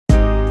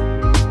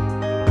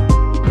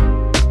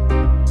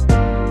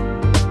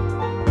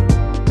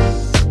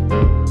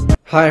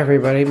Hi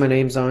everybody, my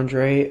name's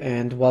Andriy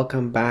and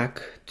welcome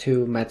back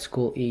to Med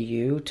School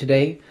EU.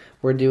 Today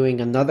we're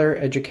doing another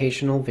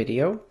educational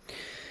video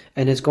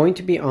and it's going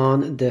to be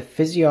on the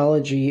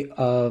physiology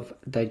of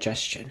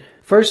digestion.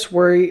 First,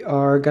 we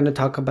are going to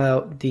talk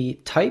about the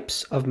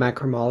types of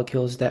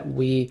macromolecules that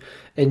we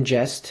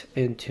ingest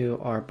into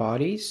our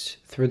bodies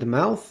through the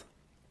mouth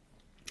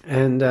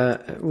and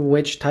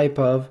which type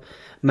of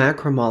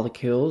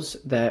macromolecules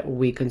that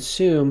we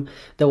consume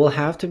that will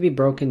have to be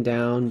broken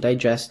down,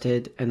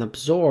 digested, and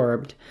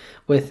absorbed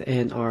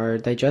within our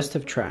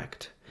digestive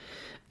tract.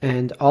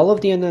 And all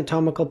of the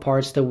anatomical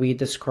parts that we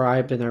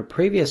described in our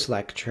previous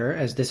lecture,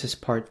 as this is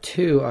part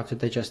 2 of the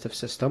digestive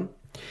system,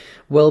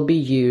 will be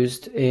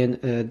used in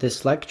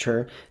this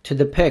lecture to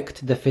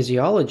depict the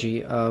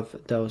physiology of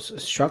those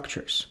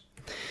structures.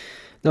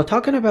 Now,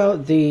 talking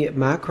about the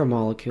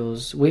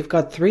macromolecules, we've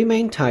got three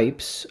main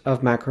types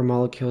of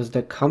macromolecules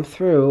that come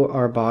through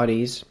our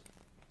bodies,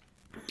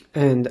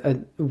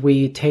 and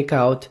we take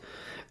out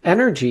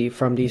energy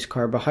from these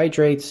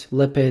carbohydrates,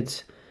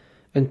 lipids,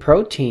 and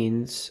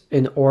proteins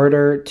in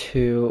order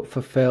to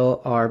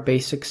fulfill our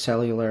basic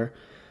cellular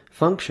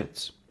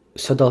functions.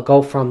 So they'll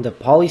go from the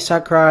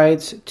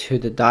polysaccharides to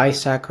the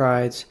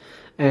disaccharides,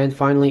 and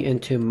finally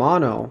into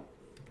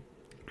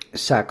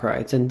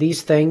monosaccharides. And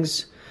these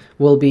things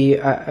will be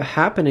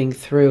happening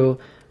through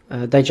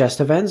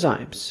digestive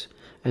enzymes.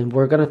 And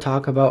we're going to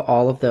talk about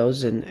all of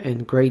those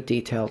in great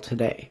detail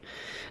today.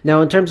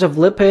 Now, in terms of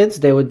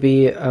lipids, they would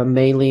be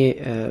mainly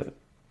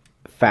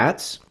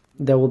fats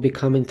that will be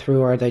coming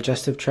through our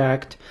digestive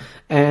tract.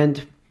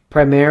 And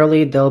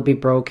primarily, they'll be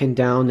broken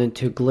down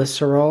into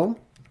glycerol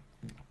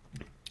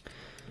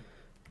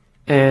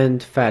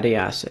and fatty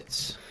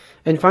acids.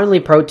 And finally,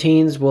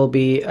 proteins will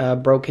be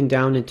broken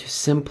down into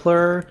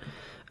simpler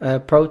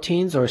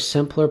proteins or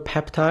simpler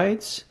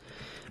peptides.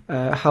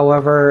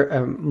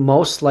 However,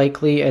 most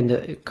likely in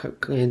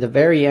the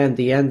very end,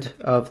 the end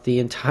of the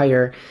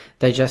entire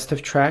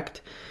digestive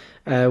tract,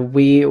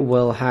 we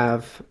will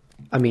have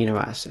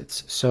amino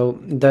acids. So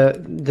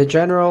the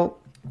general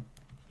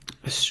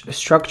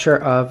structure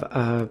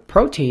of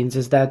proteins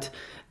is that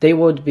they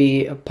would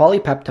be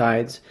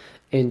polypeptides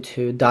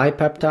into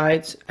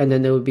dipeptides, and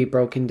then they would be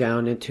broken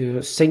down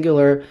into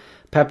singular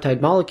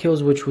peptide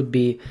molecules, which would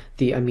be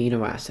the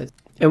amino acids.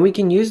 And we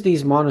can use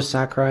these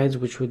monosaccharides,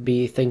 which would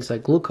be things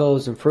like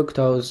glucose and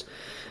fructose,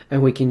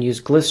 and we can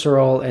use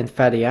glycerol and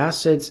fatty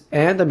acids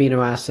and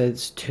amino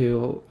acids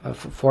to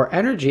for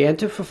energy and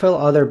to fulfill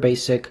other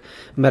basic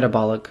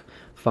metabolic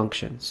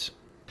functions.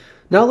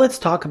 Now let's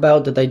talk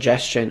about the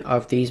digestion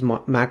of these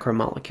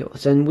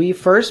macromolecules. And we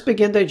first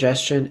begin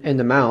digestion in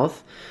the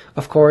mouth.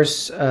 Of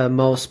course,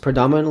 most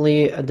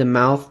predominantly the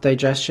mouth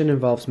digestion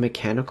involves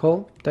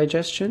mechanical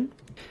digestion,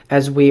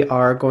 as we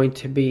are going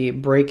to be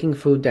breaking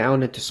food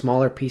down into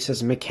smaller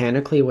pieces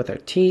mechanically with our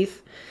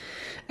teeth.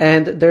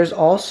 And there's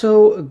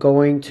also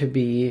going to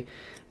be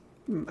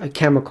a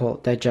chemical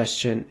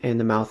digestion in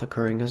the mouth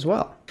occurring as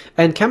well.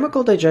 And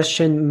chemical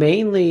digestion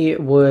mainly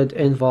would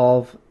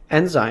involve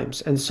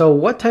enzymes. And so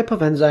what type of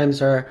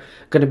enzymes are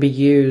going to be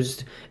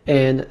used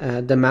in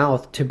the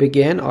mouth to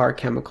begin our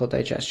chemical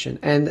digestion?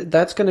 And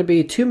that's going to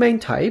be two main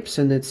types,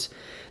 and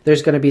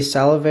there's going to be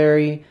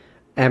salivary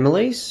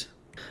amylase.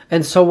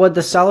 And so what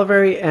the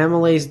salivary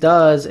amylase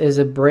does is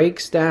it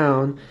breaks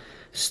down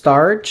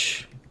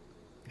starch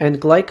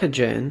and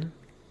glycogen,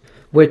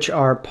 which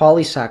are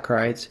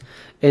polysaccharides,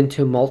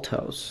 into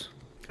maltose.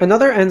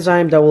 Another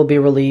enzyme that will be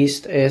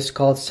released is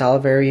called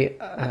salivary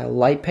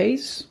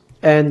lipase.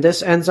 And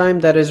this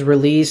enzyme that is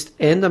released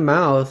in the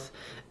mouth,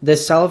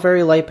 this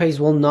salivary lipase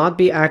will not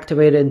be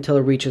activated until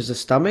it reaches the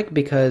stomach,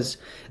 because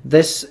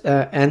this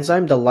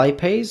enzyme, the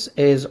lipase,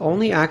 is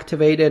only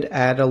activated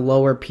at a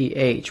lower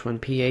pH, when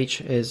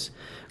pH is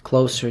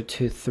closer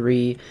to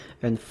 3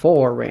 and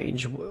 4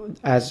 range,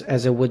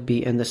 as it would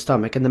be in the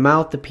stomach. In the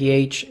mouth, the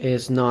pH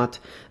is not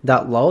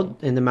that low.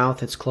 In the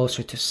mouth, it's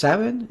closer to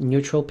 7,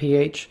 neutral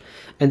pH,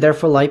 and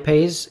therefore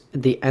lipase,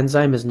 the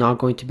enzyme, is not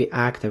going to be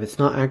active. It's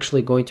not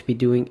actually going to be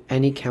doing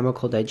any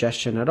chemical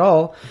digestion at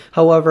all.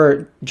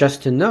 However,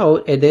 just to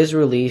note, it is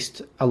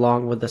released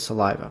along with the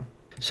saliva.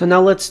 So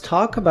now let's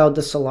talk about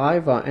the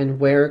saliva and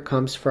where it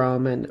comes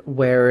from and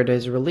where it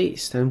is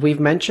released. And we've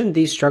mentioned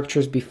these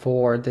structures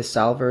before, the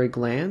salivary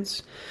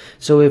glands.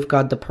 So we've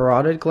got the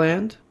parotid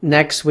gland.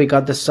 Next, we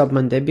got the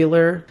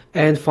submandibular.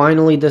 And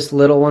finally, this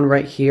little one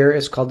right here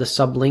is called the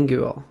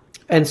sublingual.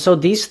 And so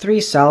these three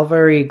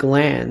salivary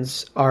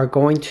glands are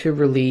going to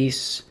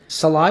release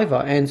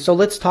saliva. And so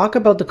let's talk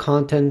about the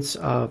contents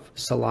of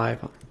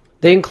saliva.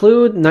 They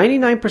include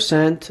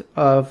 99%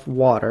 of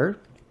water.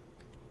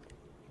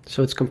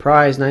 So it's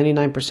comprised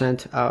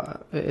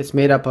 99%, it's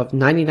made up of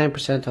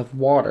 99% of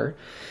water,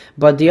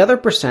 but the other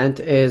percent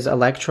is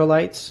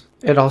electrolytes.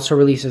 It also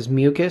releases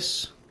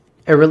mucus.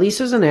 It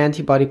releases an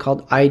antibody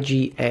called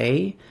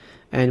IgA,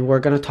 and we're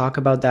going to talk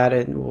about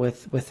that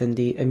within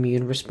the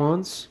immune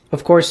response.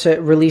 Of course,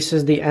 it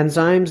releases the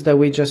enzymes that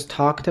we just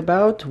talked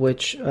about,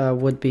 which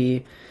would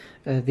be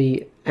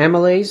The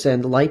amylase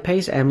and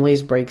lipase.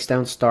 Amylase breaks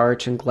down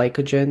starch and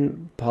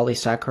glycogen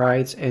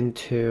polysaccharides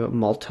into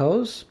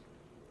maltose.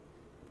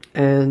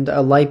 And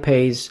a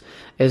lipase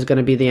is going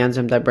to be the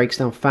enzyme that breaks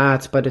down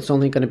fats, but it's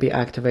only going to be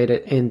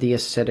activated in the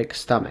acidic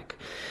stomach.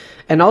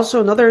 And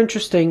also another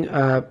interesting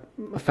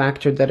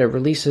factor that it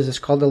releases is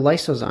called the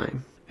lysozyme.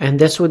 And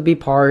this would be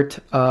part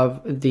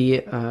of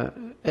the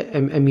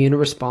immune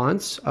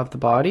response of the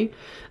body,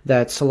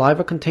 that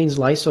saliva contains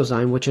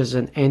lysozyme, which is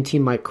an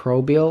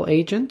antimicrobial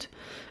agent.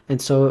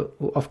 And so,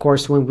 of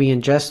course, when we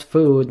ingest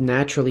food,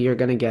 naturally you're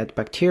going to get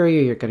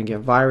bacteria, you're going to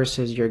get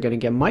viruses, you're going to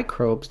get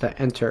microbes that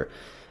enter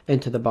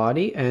into the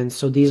body. And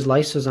so these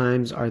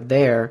lysozymes are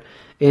there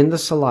in the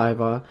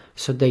saliva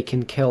so they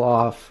can kill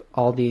off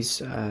all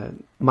these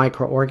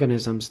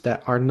microorganisms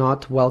that are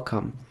not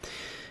welcome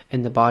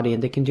in the body,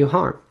 and they can do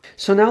harm.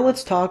 So now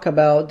let's talk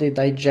about the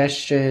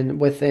digestion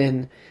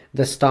within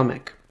the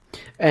stomach.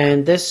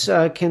 And this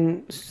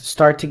can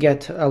start to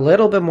get a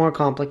little bit more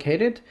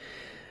complicated,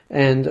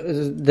 and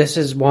this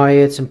is why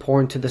it's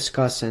important to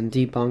discuss and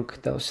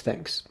debunk those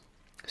things.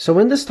 So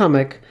in the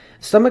stomach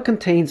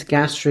contains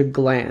gastric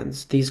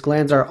glands. These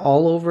glands are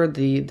all over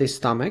the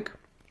stomach,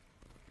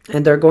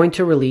 and they're going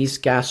to release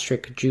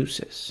gastric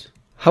juices.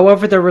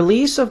 However, the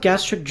release of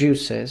gastric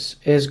juices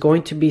is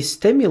going to be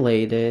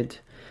stimulated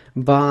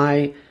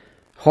by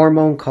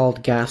hormone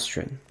called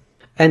gastrin.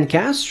 And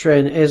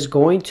gastrin is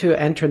going to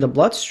enter the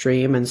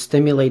bloodstream and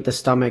stimulate the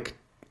stomach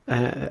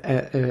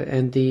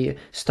and the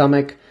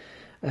stomach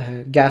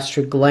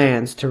gastric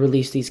glands to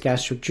release these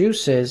gastric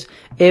juices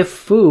if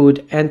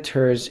food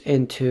enters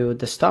into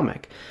the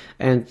stomach.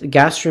 And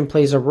gastrin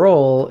plays a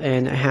role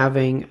in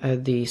having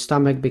the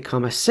stomach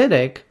become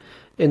acidic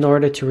in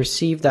order to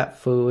receive that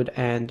food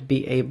and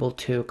be able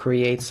to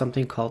create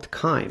something called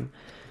chyme.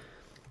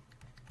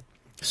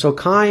 So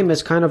chyme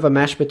is kind of a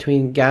mesh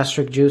between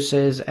gastric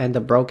juices and the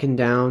broken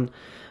down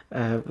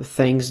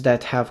things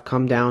that have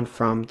come down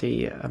from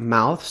the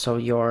mouth. So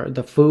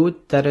the food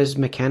that is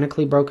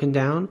mechanically broken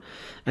down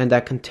and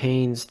that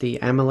contains the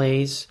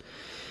amylase,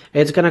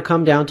 it's going to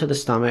come down to the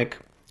stomach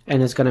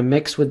and it's going to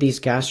mix with these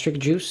gastric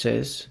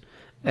juices,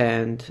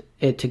 and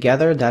it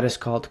together, that is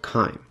called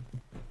chyme.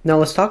 Now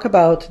let's talk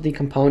about the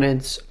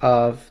components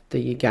of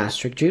the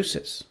gastric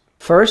juices.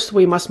 First,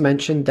 we must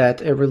mention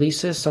that it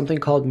releases something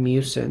called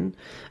mucin,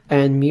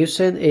 and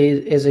mucin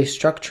is a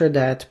structure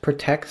that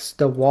protects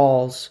the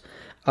walls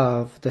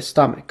of the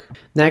stomach.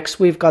 Next,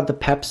 we've got the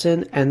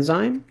pepsin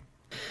enzyme,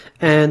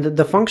 and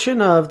the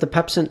function of the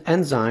pepsin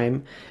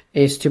enzyme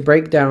is to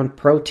break down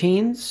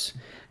proteins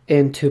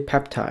into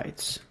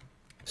peptides.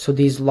 So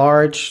these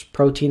large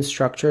protein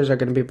structures are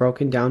going to be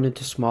broken down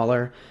into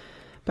smaller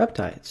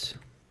peptides.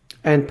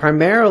 And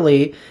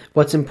primarily,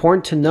 what's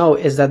important to know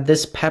is that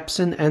this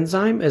pepsin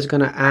enzyme is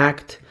going to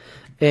act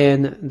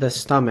in the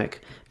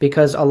stomach,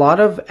 because a lot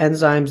of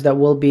enzymes that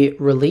will be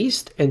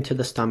released into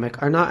the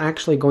stomach are not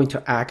actually going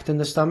to act in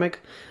the stomach.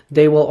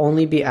 They will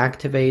only be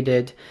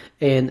activated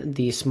in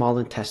the small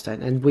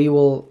intestine, and we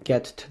will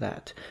get to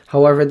that.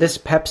 However, this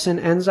pepsin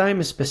enzyme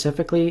is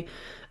specifically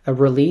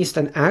released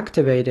and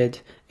activated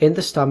in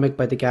the stomach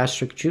by the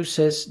gastric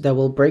juices that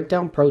will break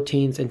down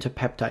proteins into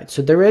peptides.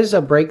 So there is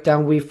a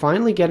breakdown. We're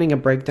finally getting a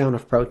breakdown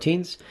of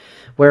proteins,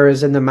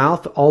 whereas in the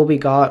mouth, all we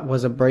got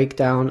was a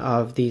breakdown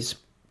of these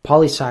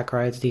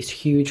polysaccharides, these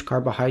huge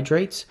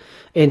carbohydrates,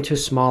 into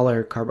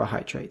smaller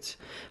carbohydrates.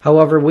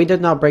 However, we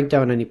did not break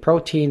down any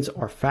proteins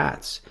or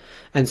fats.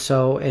 And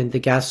so with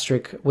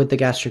the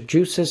gastric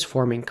juices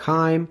forming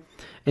chyme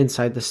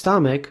inside the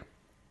stomach,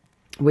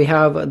 we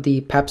have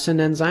the pepsin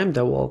enzyme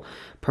that will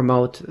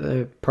promote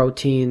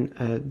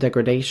protein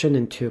degradation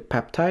into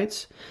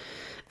peptides.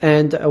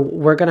 And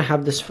we're going to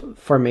have this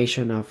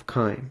formation of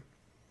chyme.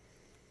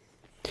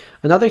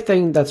 Another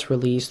thing that's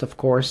released, of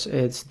course,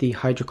 is the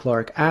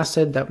hydrochloric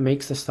acid that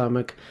makes the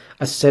stomach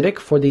acidic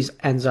for these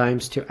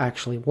enzymes to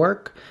actually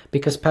work,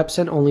 because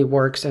pepsin only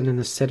works in an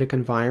acidic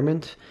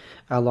environment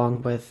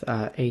along with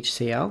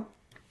HCl.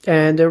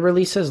 And it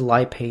releases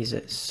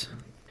lipases.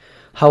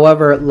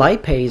 However,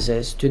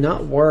 lipases do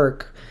not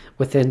work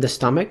within the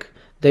stomach.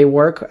 They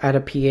work at a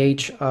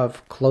pH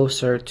of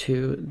closer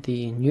to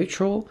the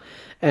neutral,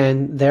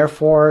 and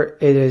therefore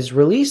it is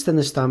released in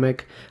the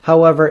stomach.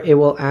 However, it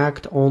will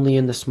act only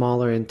in the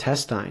smaller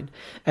intestine.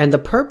 And the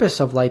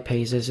purpose of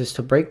lipases is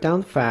to break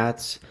down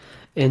fats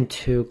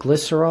into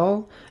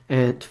glycerol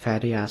and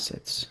fatty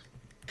acids.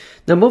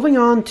 Now moving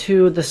on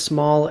to the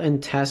small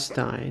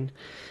intestine.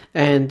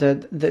 And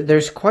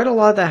there's quite a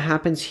lot that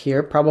happens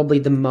here, probably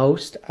the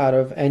most out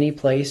of any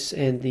place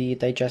in the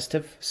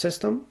digestive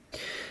system.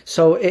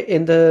 So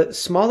in the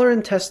smaller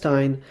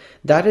intestine,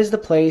 that is the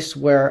place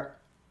where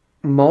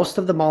most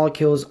of the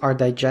molecules are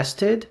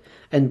digested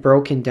and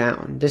broken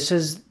down. This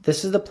is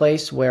the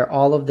place where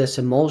all of this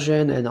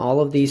emulsion and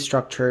all of these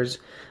structures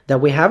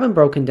that we haven't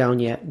broken down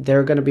yet,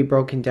 they're going to be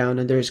broken down,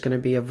 and there's going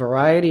to be a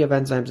variety of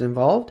enzymes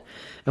involved,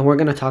 and we're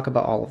going to talk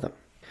about all of them.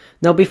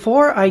 Now,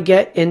 before I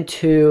get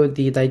into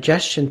the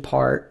digestion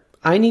part,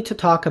 I need to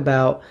talk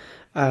about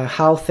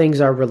how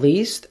things are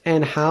released,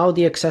 and how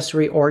the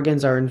accessory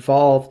organs are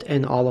involved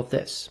in all of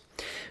this.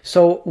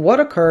 So what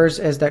occurs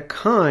is that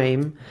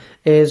chyme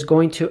is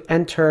going to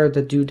enter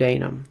the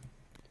duodenum,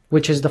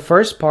 which is the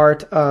first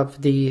part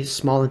of the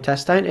small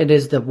intestine. It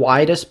is the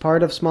widest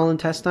part of small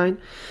intestine,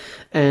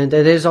 and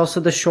it is also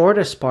the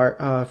shortest part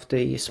of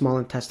the small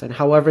intestine.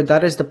 However,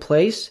 that is the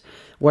place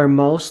where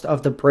most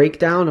of the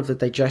breakdown of the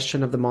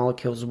digestion of the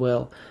molecules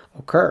will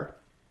occur.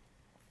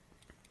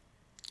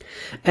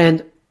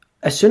 And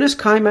as soon as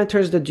chyme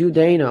enters the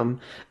duodenum,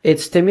 it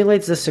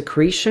stimulates the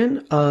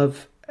secretion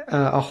of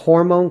a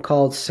hormone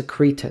called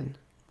secretin.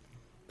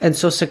 And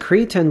so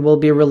secretin will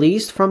be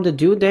released from the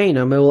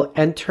duodenum. It will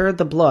enter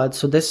the blood.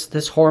 So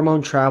this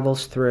hormone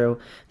travels through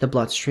the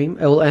bloodstream.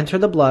 It will enter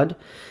the blood,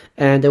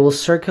 and it will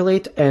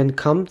circulate and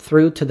come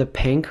through to the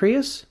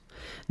pancreas.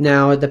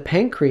 Now, the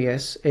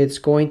pancreas, it's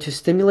going to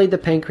stimulate the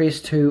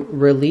pancreas to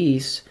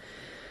release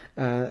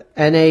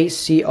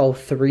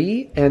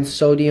NaCO3 and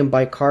sodium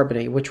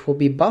bicarbonate, which will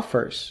be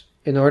buffers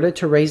in order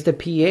to raise the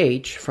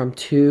pH from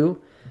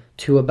 2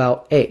 to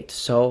about 8.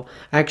 So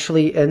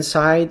actually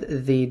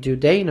inside the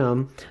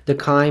duodenum, the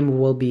chyme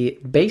will be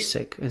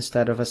basic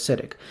instead of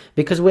acidic,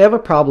 because we have a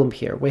problem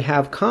here. We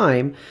have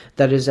chyme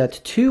that is at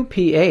 2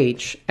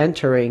 pH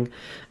entering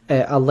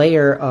a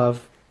layer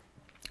of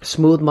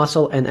smooth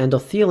muscle and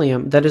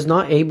endothelium that is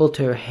not able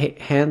to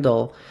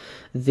handle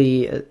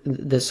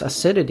this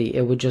acidity.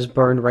 It would just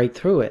burn right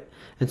through it.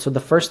 And so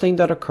the first thing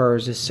that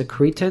occurs is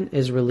secretin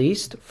is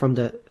released from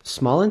the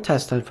small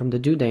intestine, from the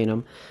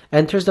duodenum,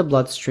 enters the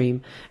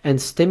bloodstream,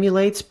 and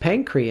stimulates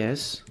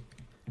pancreas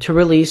to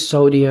release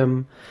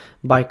sodium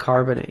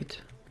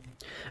bicarbonate.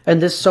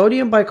 And this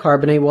sodium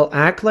bicarbonate will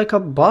act like a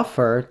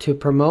buffer to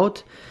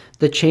promote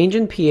the change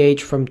in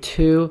pH from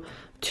 2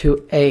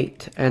 to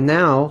 8. And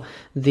now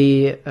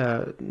the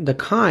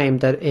chyme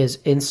that is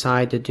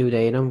inside the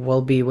duodenum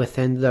will be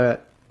within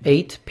the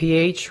 8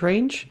 pH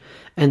range,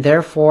 and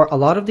therefore a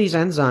lot of these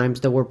enzymes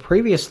that were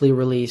previously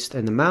released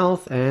in the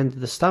mouth and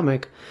the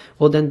stomach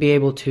will then be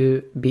able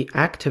to be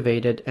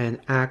activated and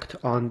act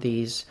on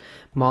these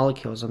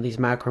molecules, on these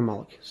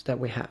macromolecules that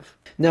we have.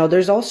 Now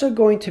there's also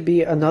going to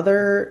be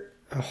another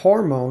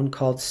hormone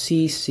called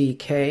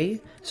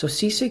CCK. So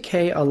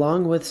CCK,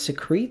 along with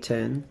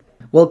secretin,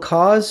 will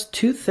cause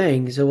two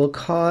things. It will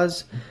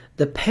cause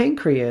the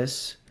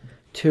pancreas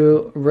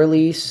to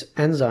release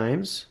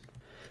enzymes.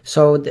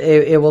 So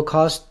it will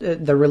cause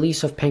the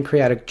release of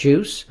pancreatic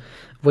juice,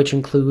 which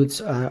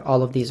includes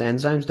all of these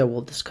enzymes that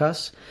we'll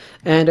discuss.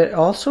 And it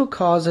also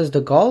causes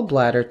the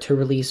gallbladder to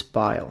release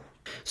bile.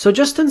 So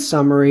just in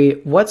summary,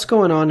 what's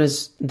going on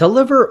is the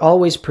liver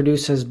always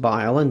produces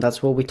bile, and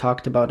that's what we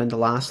talked about in the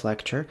last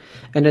lecture.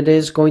 And it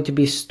is going to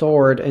be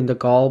stored in the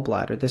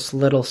gallbladder, this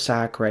little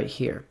sac right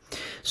here.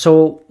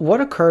 So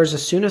what occurs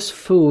as soon as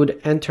food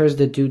enters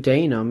the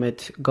duodenum,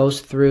 it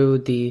goes through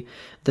the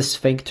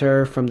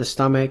sphincter from the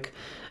stomach,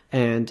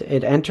 and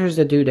it enters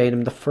the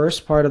duodenum. The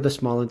first part of the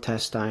small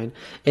intestine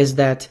is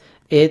that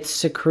it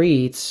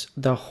secretes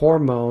the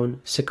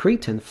hormone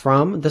secretin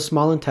from the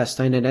small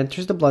intestine. It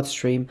enters the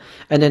bloodstream,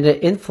 and then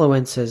it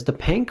influences the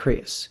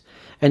pancreas,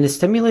 and it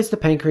stimulates the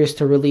pancreas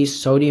to release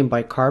sodium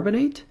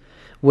bicarbonate,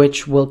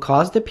 which will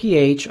cause the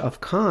pH of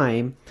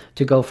chyme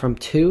to go from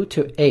 2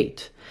 to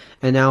 8.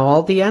 And now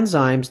all the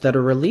enzymes that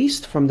are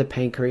released from the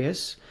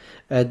pancreas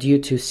due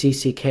to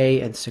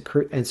CCK and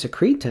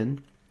secretin,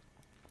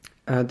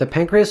 the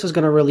pancreas is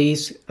going to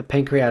release a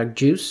pancreatic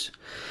juice,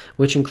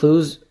 which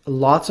includes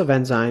lots of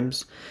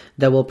enzymes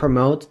that will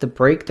promote the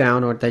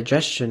breakdown or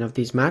digestion of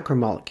these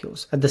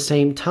macromolecules. At the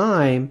same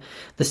time,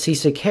 the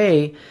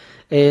CCK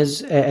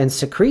and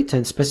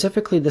secretin,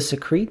 specifically the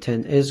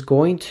secretin, is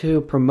going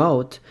to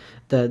promote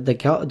the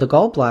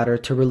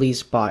gallbladder to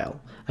release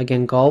bile.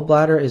 Again,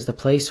 gallbladder is the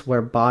place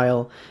where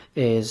bile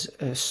is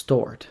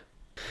stored.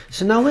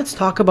 So now let's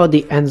talk about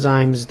the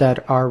enzymes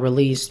that are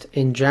released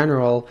in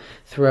general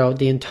throughout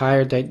the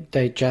entire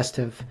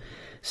digestive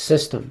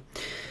system.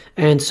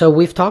 And so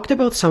we've talked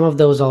about some of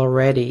those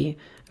already,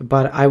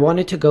 but I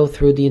wanted to go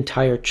through the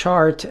entire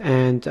chart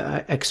and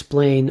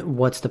explain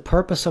what's the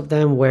purpose of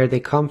them, where they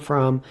come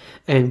from,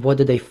 and what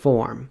do they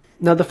form.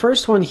 Now the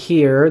first one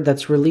here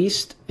that's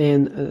released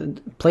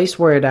in a place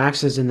where it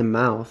acts is in the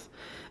mouth.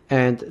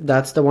 And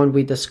that's the one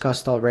we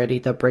discussed already,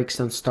 that breaks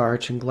down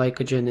starch and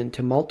glycogen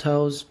into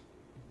maltose.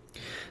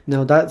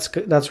 Now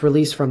that's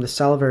released from the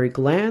salivary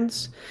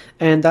glands,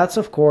 and that's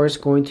of course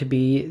going to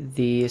be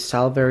the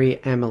salivary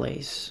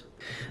amylase.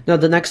 Now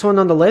the next one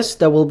on the list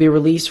that will be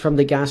released from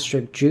the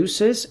gastric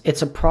juices,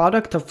 it's a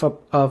product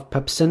of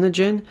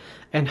pepsinogen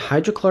and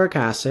hydrochloric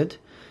acid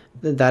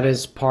that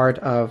is part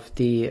of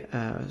the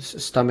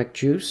stomach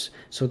juice.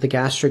 So the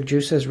gastric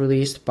juice is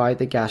released by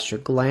the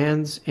gastric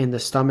glands in the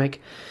stomach,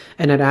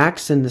 and it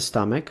acts in the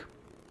stomach.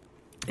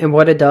 And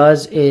what it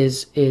does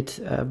is it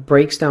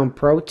breaks down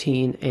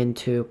protein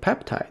into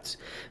peptides.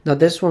 Now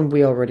this one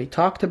we already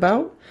talked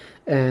about,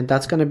 and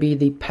that's going to be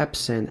the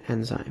pepsin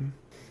enzyme.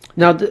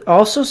 Now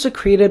also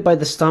secreted by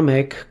the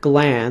stomach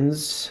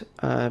glands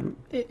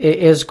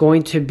is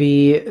going to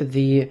be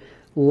the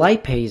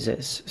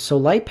lipases. So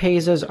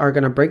lipases are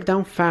going to break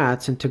down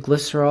fats into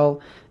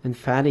glycerol and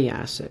fatty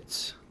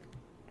acids.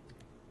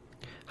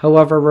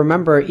 However,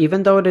 remember,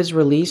 even though it is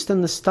released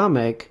in the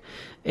stomach,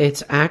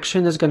 its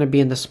action is going to be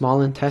in the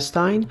small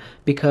intestine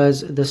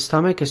because the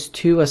stomach is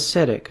too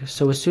acidic.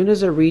 So as soon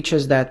as it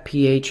reaches that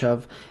pH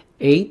of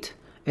 8,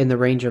 in the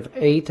range of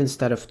 8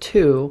 instead of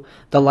 2,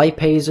 the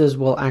lipases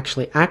will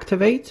actually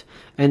activate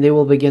and they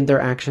will begin their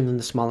action in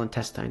the small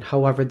intestine.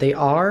 However, the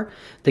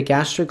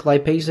gastric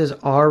lipases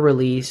are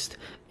released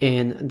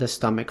in the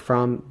stomach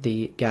from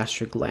the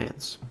gastric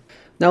glands.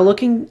 Now,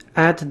 looking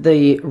at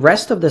the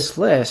rest of this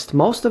list,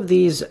 most of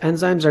these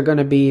enzymes are going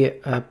to be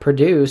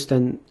produced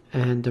and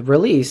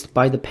released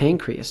by the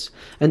pancreas.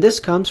 And this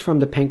comes from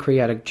the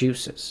pancreatic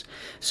juices.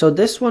 So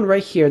this one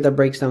right here that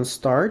breaks down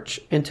starch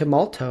into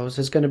maltose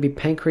is going to be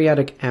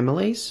pancreatic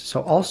amylase.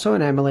 So also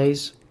an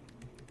amylase.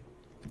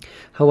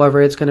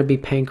 However, it's going to be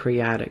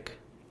pancreatic.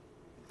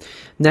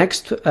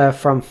 Next,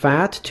 from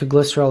fat to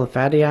glycerol and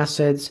fatty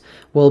acids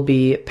will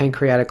be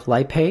pancreatic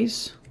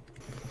lipase.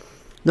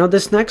 Now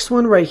this next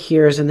one right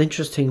here is an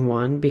interesting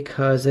one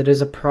because it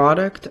is a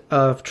product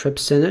of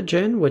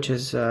trypsinogen, which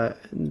is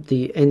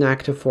the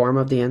inactive form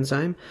of the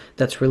enzyme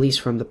that's released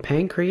from the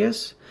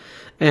pancreas,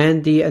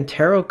 and the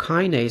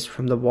enterokinase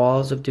from the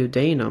walls of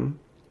duodenum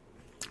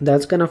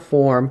that's going to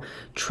form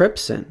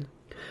trypsin.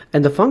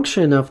 And the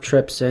function of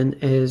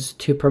trypsin is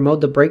to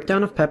promote the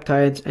breakdown of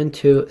peptides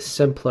into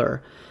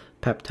simpler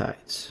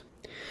peptides.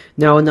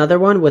 Now another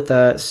one with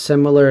a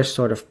similar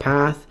sort of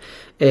path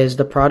is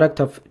the product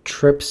of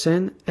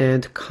trypsin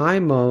and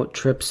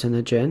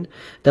chymotrypsinogen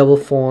that will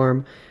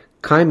form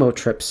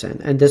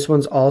chymotrypsin. And this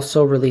one's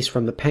also released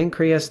from the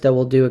pancreas that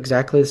will do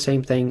exactly the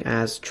same thing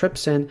as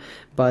trypsin,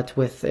 but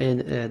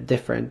within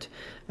different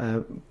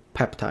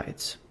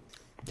peptides.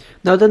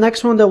 Now the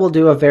next one that will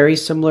do a very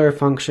similar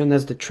function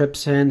as the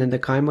trypsin and the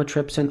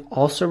chymotrypsin,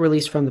 also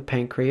released from the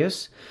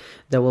pancreas,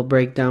 that will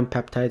break down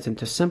peptides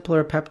into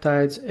simpler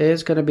peptides,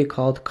 is going to be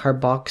called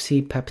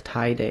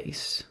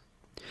carboxypeptidase.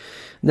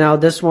 Now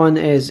this one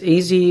is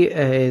easy,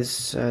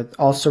 is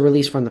also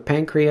released from the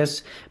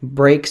pancreas,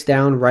 breaks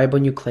down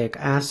ribonucleic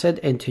acid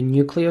into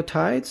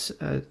nucleotides.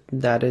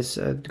 That is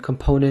a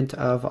component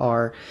of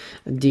our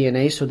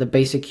DNA. So the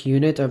basic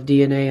unit of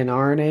DNA and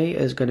RNA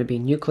is going to be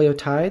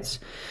nucleotides.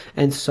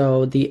 And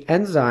so the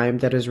enzyme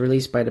that is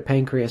released by the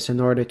pancreas in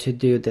order to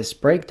do this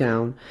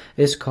breakdown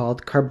is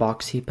called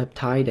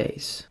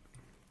carboxypeptidase.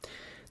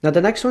 Now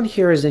the next one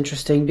here is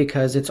interesting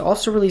because it's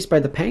also released by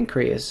the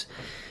pancreas,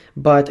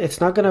 but it's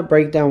not going to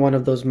break down one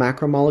of those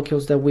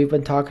macromolecules that we've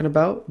been talking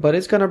about, but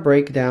it's going to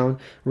break down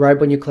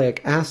ribonucleic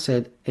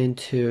acid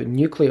into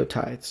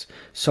nucleotides.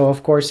 So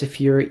of course,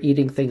 if you're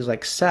eating things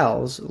like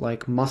cells,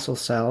 like muscle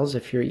cells,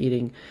 if you're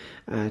eating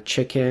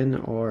chicken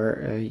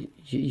or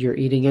you're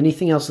eating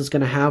anything else that's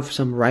going to have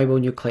some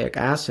ribonucleic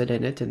acid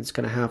in it, and it's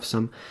going to have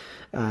some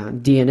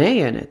DNA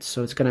in it.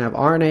 So it's going to have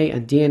RNA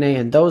and DNA,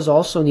 and those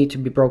also need to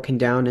be broken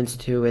down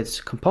into its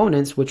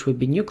components, which would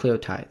be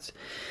nucleotides.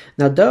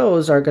 Now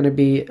those are going to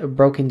be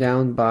broken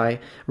down by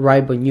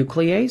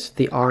ribonuclease,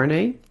 the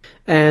RNA,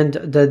 and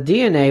the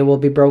DNA will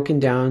be broken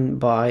down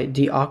by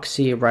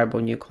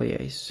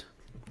deoxyribonuclease.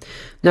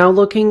 Now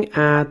looking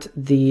at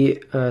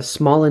the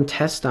small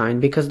intestine,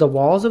 because the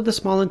walls of the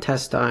small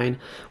intestine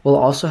will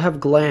also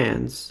have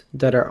glands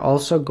that are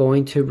also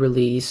going to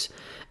release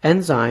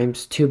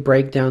enzymes to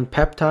break down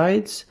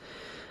peptides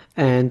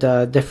and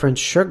different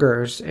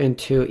sugars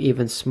into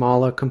even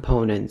smaller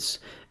components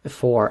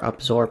for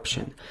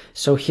absorption.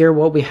 So here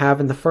what we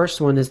have in the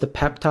first one is the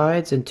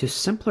peptides into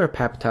simpler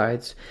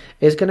peptides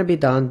is going to be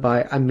done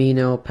by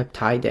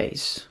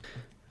aminopeptidase.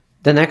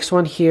 The next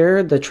one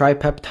here, the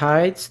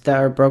tripeptides that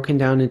are broken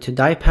down into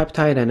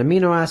dipeptide and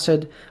amino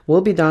acid,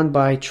 will be done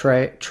by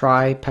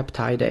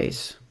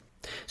tripeptidase.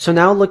 So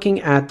now looking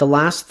at the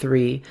last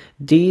three,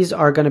 these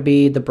are going to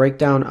be the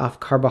breakdown of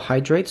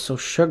carbohydrates, so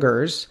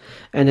sugars.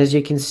 And as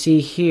you can see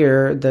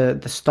here, the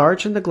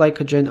starch and the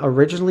glycogen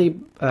originally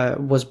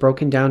was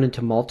broken down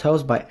into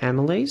maltose by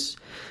amylase.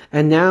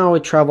 And now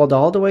it traveled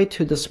all the way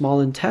to the small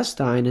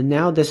intestine, and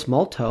now this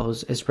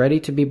maltose is ready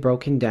to be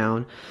broken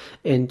down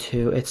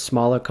into its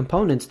smaller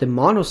components, the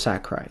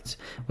monosaccharides,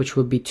 which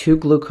would be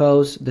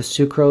 2-glucose, the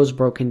sucrose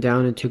broken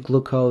down into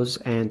glucose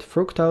and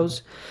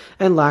fructose,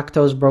 and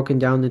lactose broken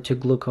down into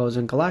glucose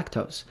and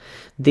galactose.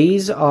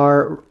 These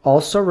are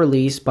also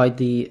released by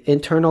the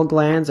internal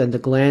glands and the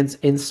glands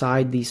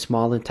inside the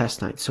small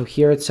intestine. So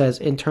here it says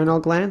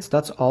internal glands,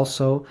 that's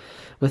also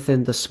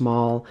within the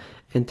small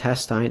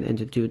intestine and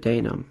the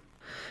duodenum.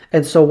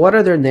 And so what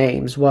are their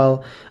names?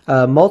 Well,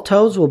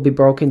 maltose will be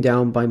broken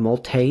down by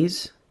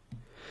maltase,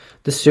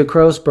 the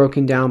sucrose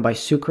broken down by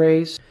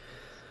sucrase,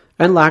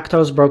 and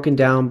lactose broken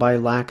down by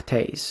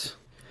lactase.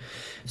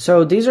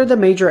 So these are the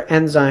major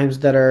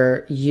enzymes that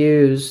are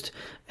used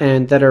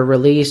and that are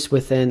released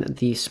within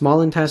the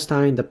small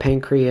intestine, the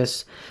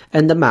pancreas,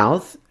 and the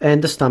mouth,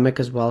 and the stomach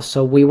as well.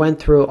 So we went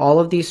through all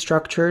of these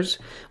structures.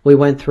 We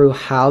went through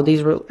how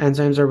these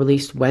enzymes are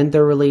released, when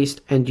they're released,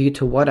 and due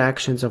to what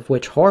actions of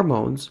which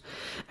hormones.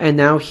 And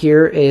now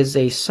here is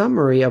a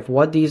summary of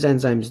what these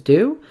enzymes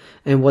do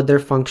and what their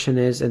function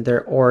is and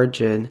their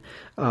origin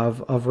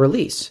of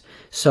release.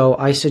 So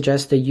I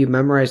suggest that you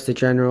memorize the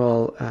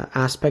general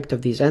aspect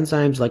of these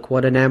enzymes, like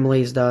what an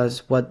amylase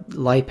does, what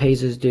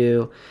lipases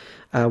do,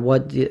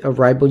 what a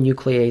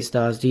ribonuclease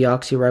does,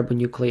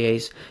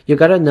 deoxyribonuclease. You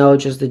got to know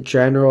just the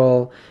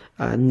general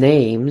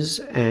names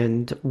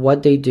and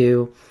what they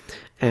do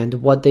and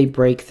what they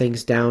break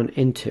things down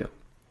into.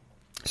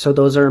 So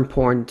those are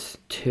important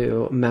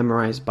to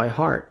memorize by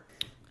heart.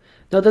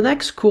 Now the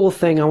next cool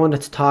thing I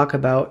wanted to talk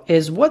about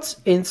is what's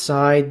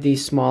inside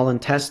these small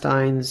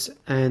intestines,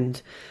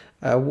 and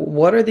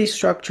what are these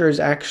structures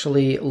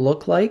actually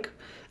look like,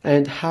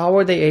 and how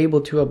are they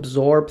able to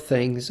absorb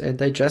things and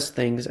digest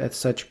things at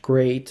such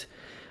great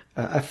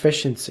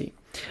efficiency.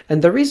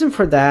 And the reason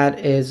for that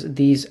is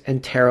these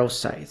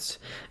enterocytes.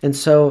 And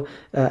so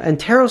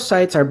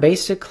enterocytes are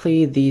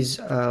basically these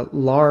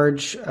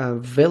large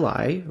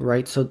villi,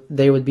 right? So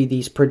they would be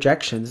these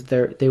projections.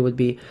 They would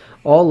be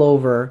all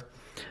over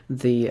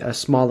the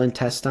small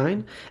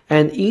intestine.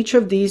 And each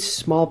of these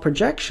small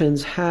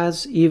projections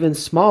has even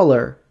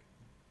smaller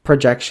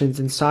projections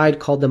inside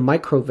called the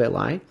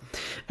microvilli.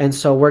 And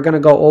so we're going to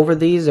go over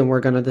these, and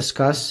we're going to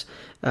discuss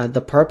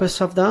the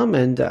purpose of them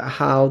and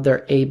how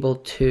they're able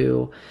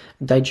to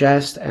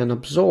digest and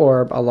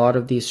absorb a lot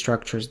of these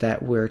structures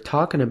that we're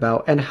talking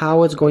about, and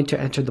how it's going to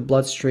enter the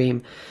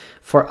bloodstream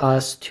for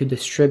us to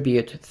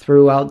distribute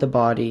throughout the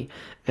body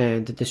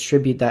and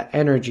distribute that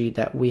energy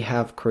that we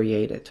have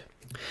created.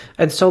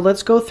 And so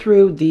let's go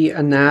through the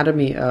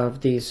anatomy of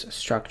these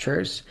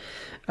structures.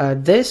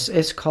 This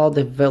is called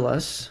the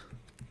villus,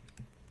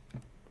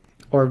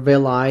 or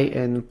villi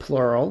in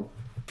plural.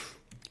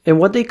 And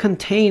what they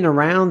contain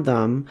around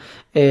them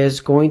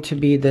is going to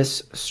be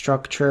this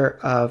structure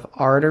of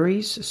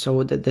arteries.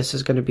 So that this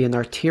is going to be an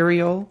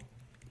arteriole.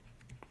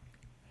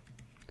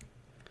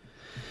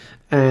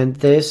 And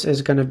this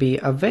is going to be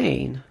a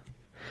vein.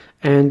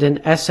 And in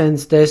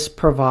essence, this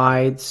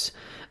provides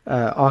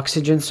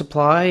oxygen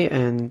supply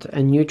and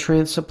a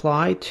nutrient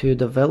supply to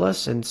the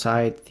villus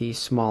inside the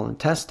small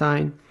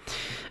intestine.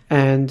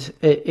 And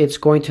it's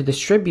going to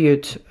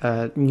distribute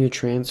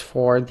nutrients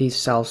for these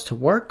cells to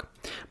work,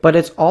 but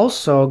it's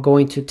also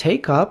going to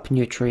take up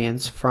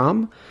nutrients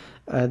from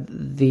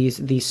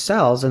these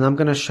cells. And I'm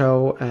going to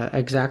show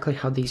exactly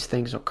how these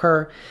things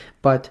occur.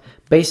 But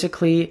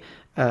basically,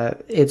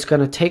 it's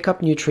going to take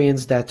up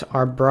nutrients that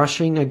are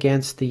brushing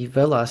against the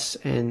villus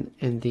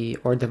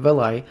or the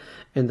villi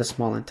in the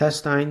small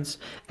intestines,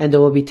 and they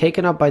will be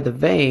taken up by the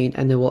vein,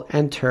 and they will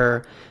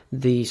enter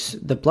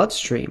the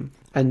bloodstream.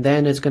 And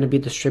then it's going to be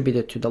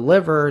distributed to the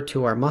liver,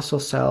 to our muscle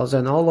cells,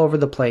 and all over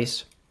the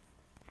place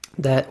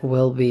that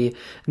will be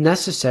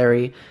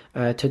necessary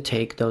to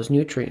take those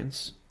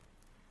nutrients.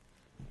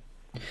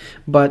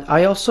 But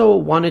I also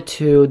wanted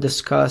to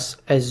discuss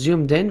a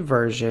zoomed in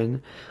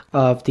version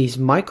of these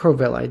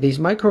microvilli. These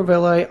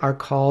microvilli are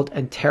called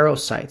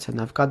enterocytes,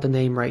 and I've got the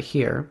name right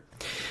here.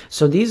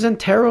 So these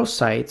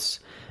enterocytes,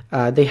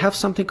 they have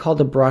something called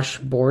a brush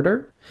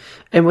border.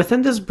 And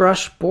within this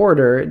brush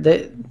border,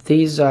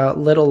 these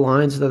little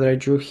lines that I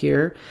drew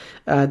here,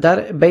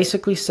 that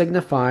basically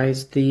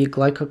signifies the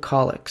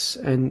glycocalyx.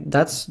 And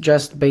that's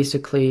just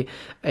basically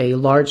a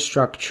large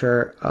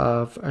structure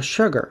of a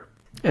sugar.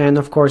 And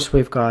of course,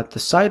 we've got the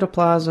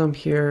cytoplasm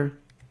here.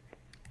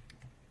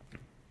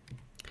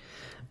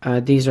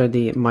 These are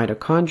the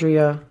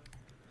mitochondria.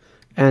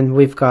 And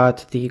we've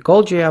got the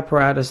Golgi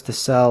apparatus, the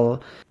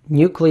cell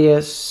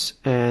nucleus,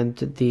 and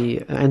the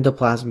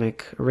endoplasmic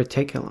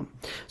reticulum.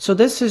 So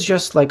this is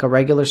just like a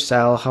regular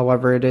cell.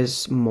 However, it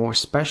is more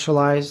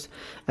specialized,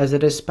 as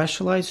it is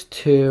specialized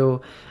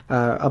to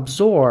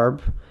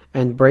absorb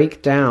and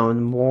break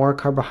down more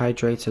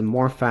carbohydrates and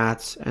more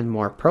fats and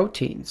more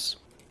proteins.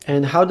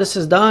 And how this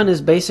is done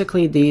is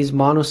basically these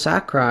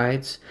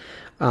monosaccharides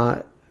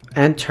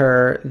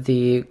enter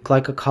the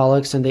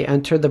glycocalyx, and they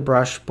enter the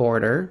brush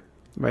border,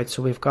 right?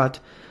 So we've got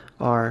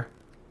our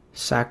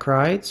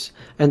saccharides,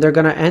 and they're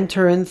going to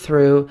enter in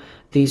through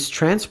these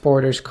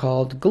transporters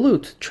called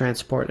GLUT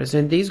transporters.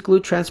 And these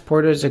GLUT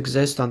transporters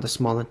exist on the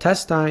small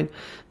intestine,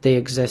 they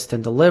exist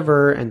in the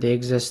liver, and they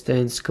exist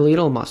in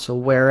skeletal muscle.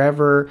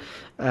 Wherever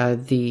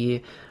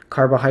the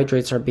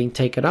carbohydrates are being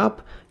taken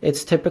up,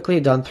 it's typically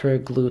done through a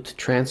GLUT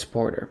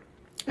transporter.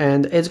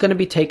 And it's going to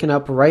be taken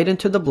up right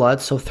into the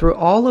blood. So through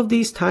all of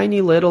these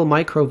tiny little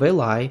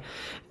microvilli,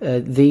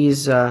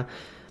 these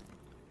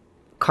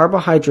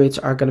carbohydrates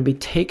are going to be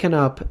taken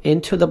up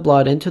into the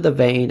blood, into the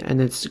vein, and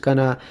it's going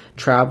to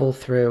travel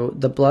through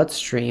the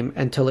bloodstream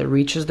until it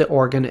reaches the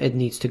organ it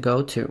needs to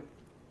go to.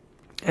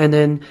 And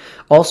then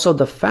also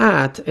the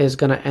fat is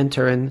going to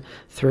enter in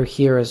through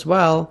here as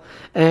well,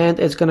 and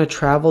it's going to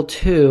travel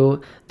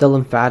to the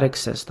lymphatic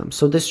system.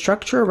 So this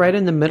structure right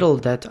in the middle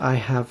that I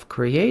have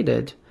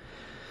created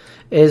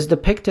is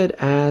depicted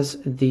as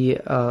the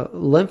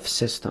lymph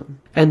system.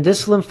 And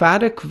this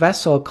lymphatic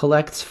vessel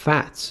collects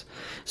fats.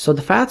 So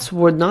the fats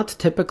would not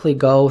typically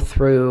go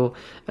through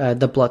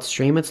the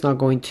bloodstream. It's not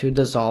going to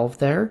dissolve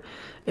there.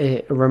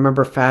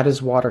 Remember, fat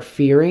is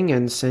water-fearing,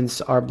 and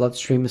since our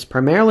bloodstream is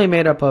primarily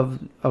made up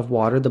of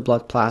water, the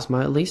blood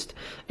plasma at least,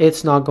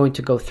 it's not going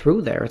to go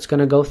through there. It's going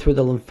to go through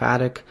the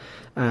lymphatic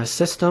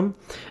system,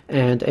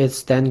 and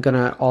it's then going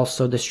to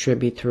also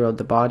distribute throughout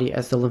the body,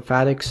 as the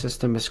lymphatic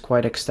system is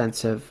quite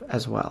extensive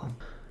as well.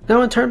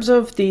 Now, in terms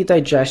of the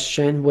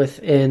digestion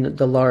within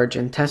the large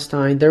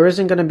intestine, there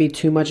isn't going to be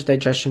too much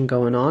digestion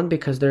going on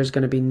because there's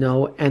going to be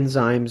no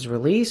enzymes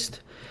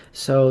released.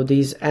 So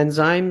these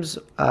enzymes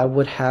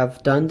would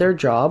have done their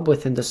job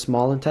within the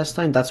small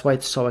intestine. That's why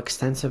it's so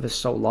extensive, it's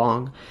so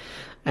long.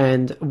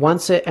 And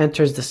once it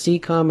enters the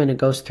cecum and it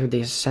goes through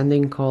the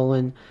ascending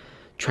colon,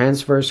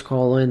 transverse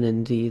colon,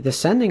 and the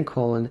descending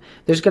colon,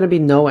 there's going to be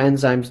no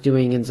enzymes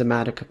doing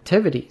enzymatic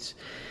activities.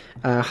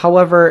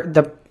 However,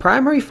 the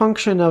primary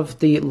function of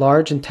the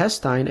large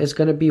intestine is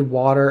going to be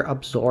water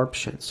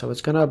absorption. So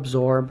it's going to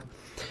absorb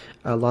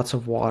lots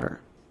of water.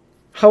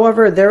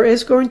 However, there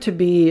is going to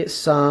be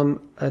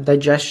some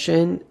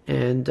digestion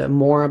and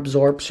more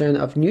absorption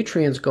of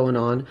nutrients going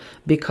on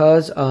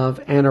because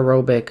of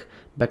anaerobic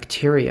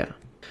bacteria.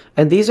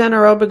 And these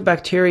anaerobic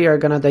bacteria are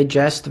going to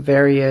digest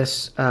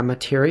various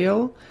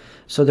material.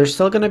 So they're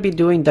still going to be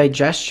doing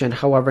digestion,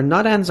 however,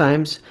 not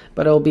enzymes,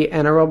 but it will be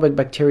anaerobic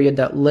bacteria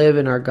that live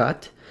in our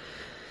gut.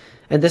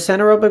 And this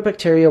anaerobic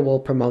bacteria will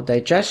promote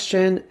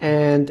digestion,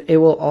 and it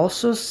will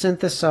also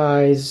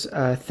synthesize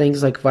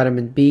things like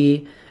vitamin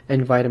B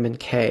and vitamin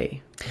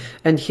K.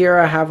 And here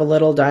I have a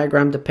little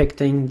diagram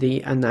depicting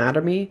the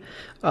anatomy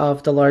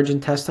of the large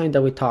intestine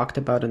that we talked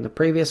about in the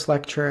previous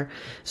lecture.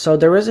 So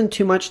there isn't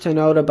too much to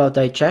note about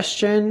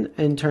digestion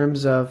in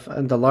terms of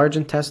the large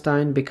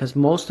intestine because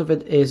most of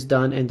it is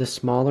done in the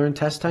smaller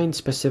intestine,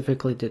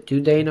 specifically the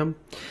duodenum.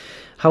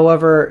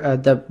 However,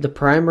 the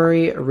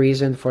primary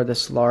reason for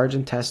this large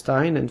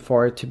intestine and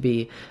for it to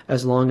be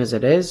as long as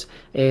it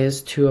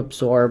is to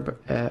absorb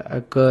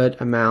a good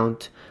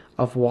amount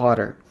of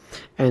water.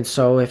 And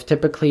so if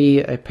typically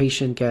a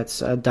patient gets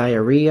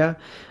diarrhea,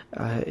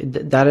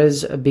 that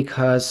is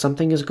because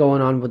something is going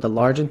on with the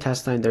large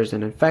intestine. There's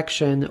an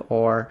infection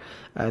or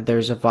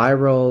there's a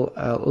viral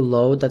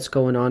load that's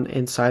going on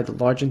inside the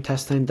large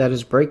intestine that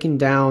is breaking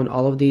down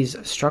all of these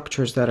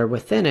structures that are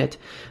within it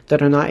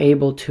that are not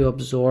able to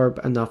absorb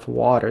enough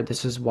water.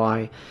 This is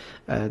why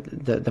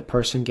the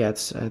person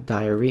gets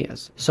diarrhea.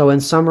 So in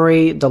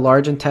summary, the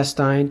large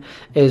intestine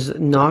is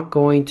not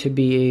going to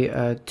be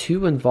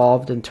too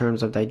involved in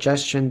terms of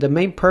digestion. The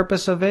main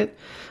purpose of it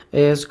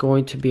is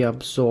going to be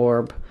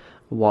absorb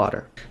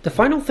water. The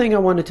final thing I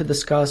wanted to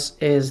discuss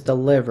is the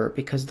liver,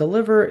 because the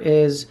liver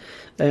is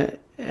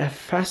a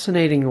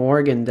fascinating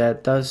organ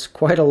that does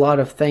quite a lot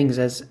of things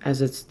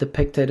as it's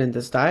depicted in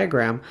this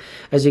diagram.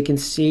 As you can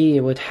see,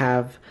 it would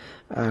have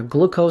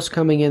glucose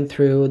coming in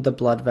through the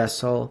blood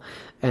vessel,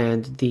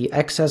 and the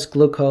excess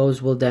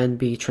glucose will then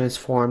be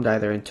transformed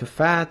either into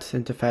fat,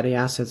 into fatty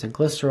acids and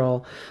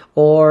glycerol,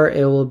 or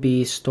it will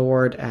be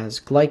stored as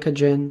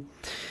glycogen.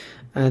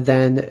 And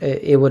then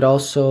it would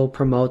also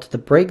promote the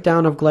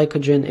breakdown of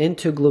glycogen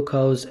into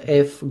glucose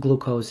if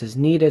glucose is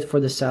needed for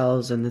the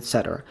cells, and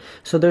etc.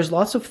 So there's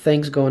lots of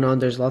things going on.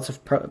 There's lots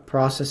of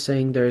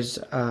processing. There's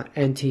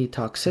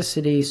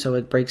anti-toxicity, so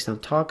it breaks down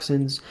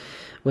toxins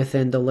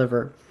within the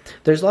liver.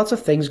 There's lots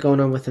of things going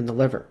on within the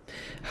liver.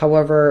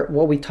 However,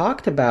 what we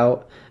talked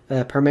about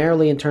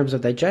primarily in terms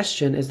of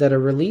digestion is that it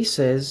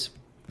releases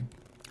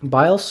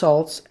bile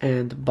salts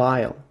and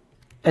bile.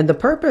 And the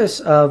purpose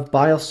of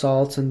bile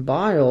salts and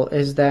bile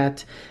is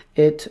that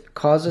it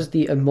causes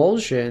the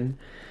emulsion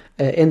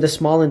in the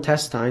small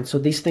intestine. So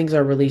these things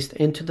are released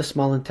into the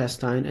small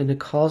intestine, and it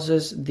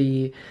causes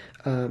the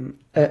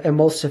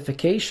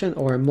emulsification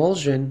or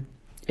emulsion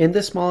in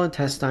the small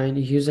intestine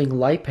using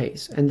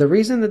lipase. And the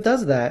reason it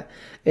does that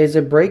is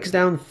it breaks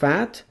down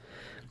fat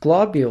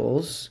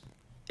globules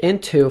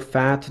into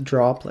fat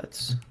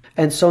droplets.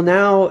 And so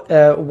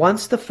now,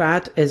 once the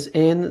fat is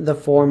in the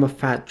form of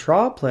fat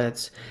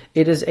droplets,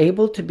 it is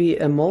able to be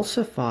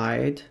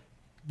emulsified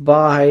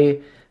by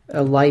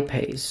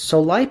lipase.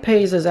 So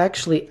lipase is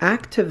actually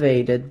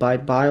activated by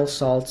bile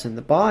salts in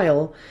the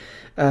bile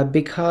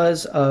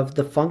because of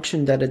the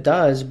function that it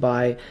does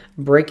by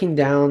breaking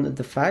down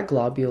the fat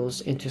globules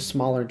into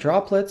smaller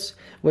droplets,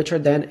 which are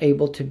then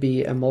able to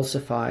be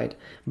emulsified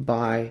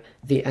by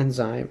the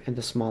enzyme in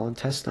the small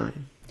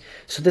intestine.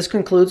 So this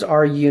concludes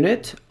our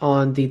unit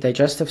on the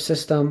digestive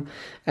system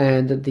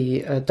and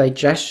the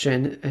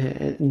digestion,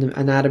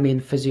 anatomy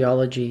and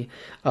physiology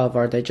of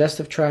our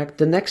digestive tract.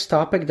 The next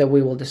topic that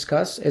we will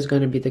discuss is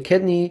going to be the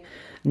kidney,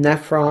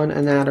 nephron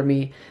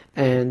anatomy,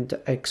 and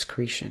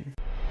excretion.